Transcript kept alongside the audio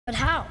But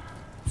how?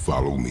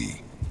 Follow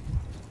me.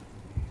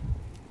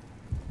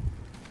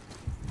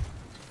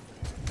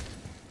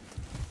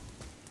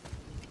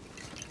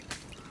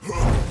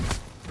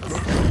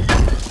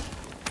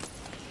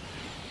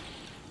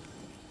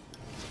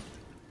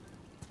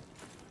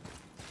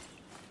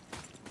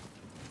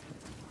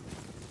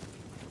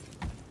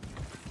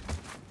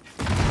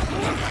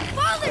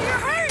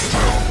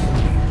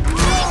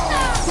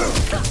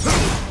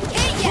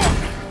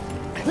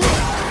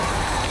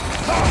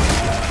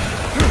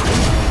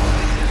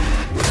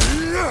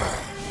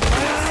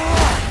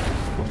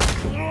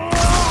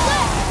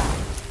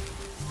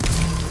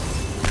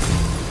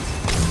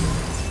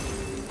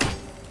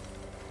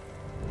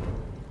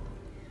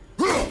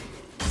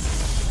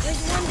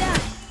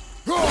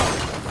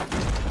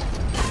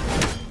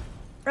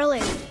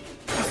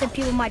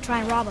 People might try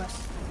and rob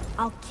us.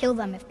 I'll kill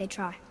them if they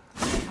try.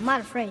 I'm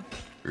not afraid.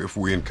 If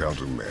we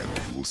encounter men,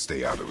 you will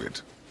stay out of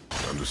it.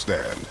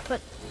 Understand?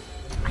 But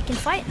I can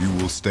fight. You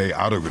will stay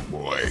out of it,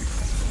 boy.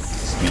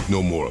 Speak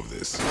no more of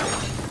this.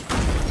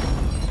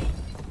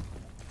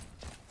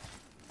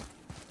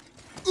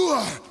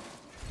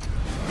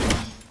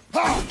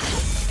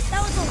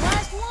 That was the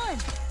last one!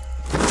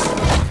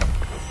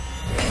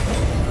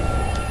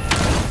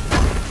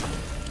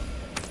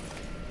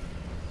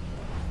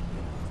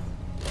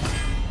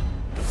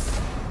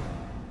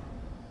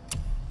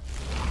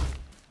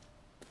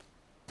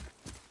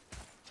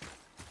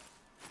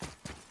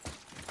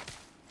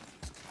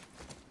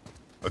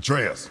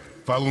 Atreus,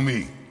 follow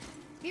me.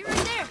 Be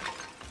right there.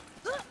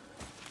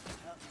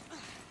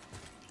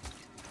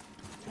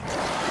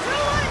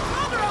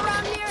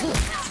 Around here.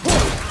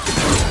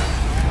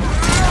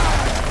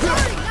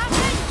 Hurry, not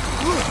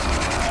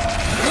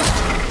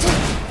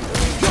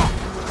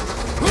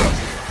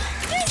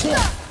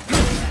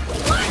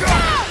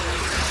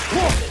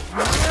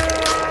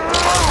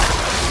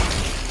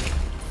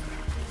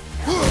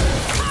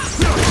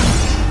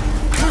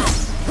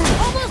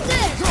almost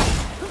there.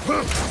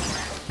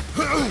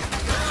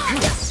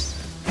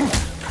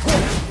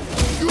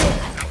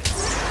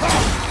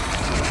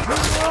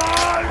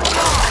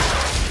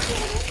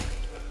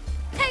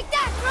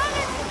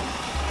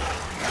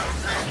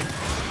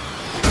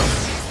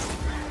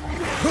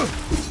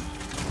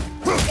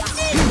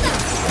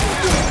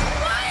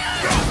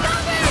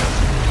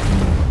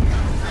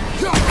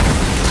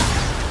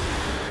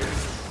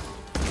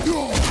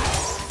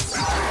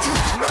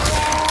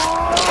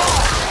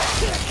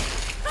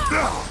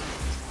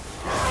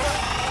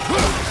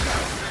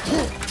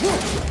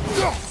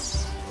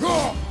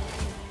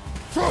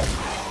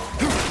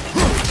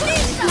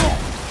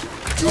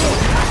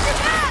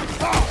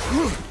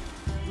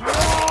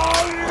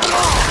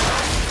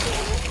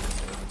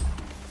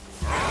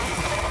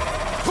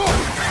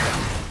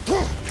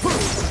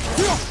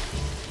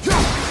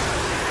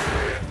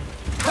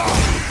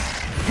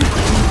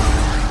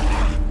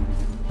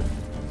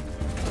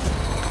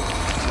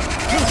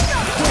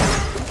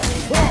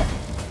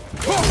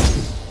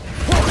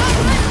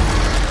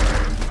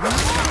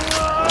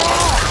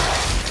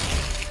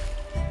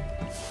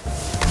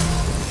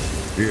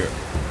 Here,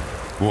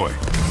 boy.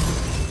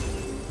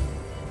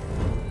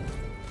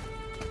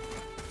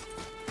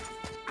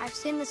 I've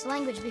seen this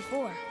language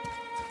before.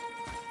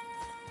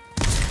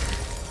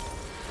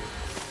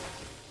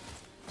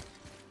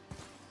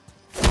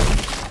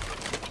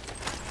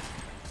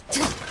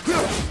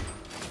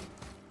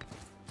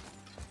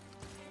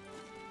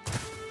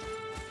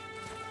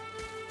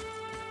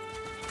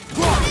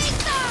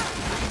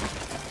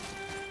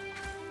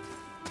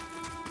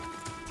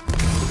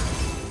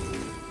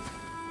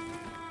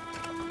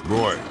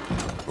 Boy,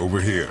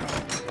 over here.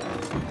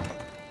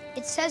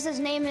 It says his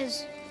name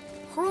is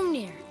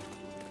Hrungir.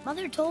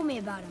 Mother told me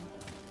about him.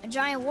 A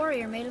giant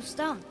warrior made of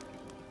stone.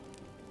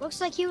 Looks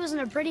like he was in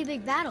a pretty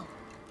big battle.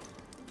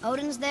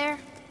 Odin's there,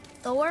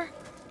 Thor,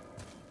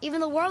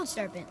 even the World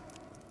Serpent.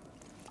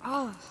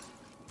 Oh,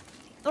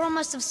 Thor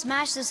must have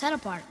smashed his head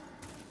apart.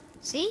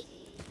 See?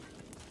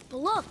 But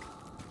look,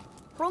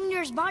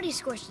 Hrungir's body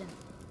squished him.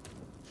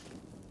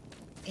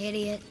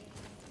 Idiot.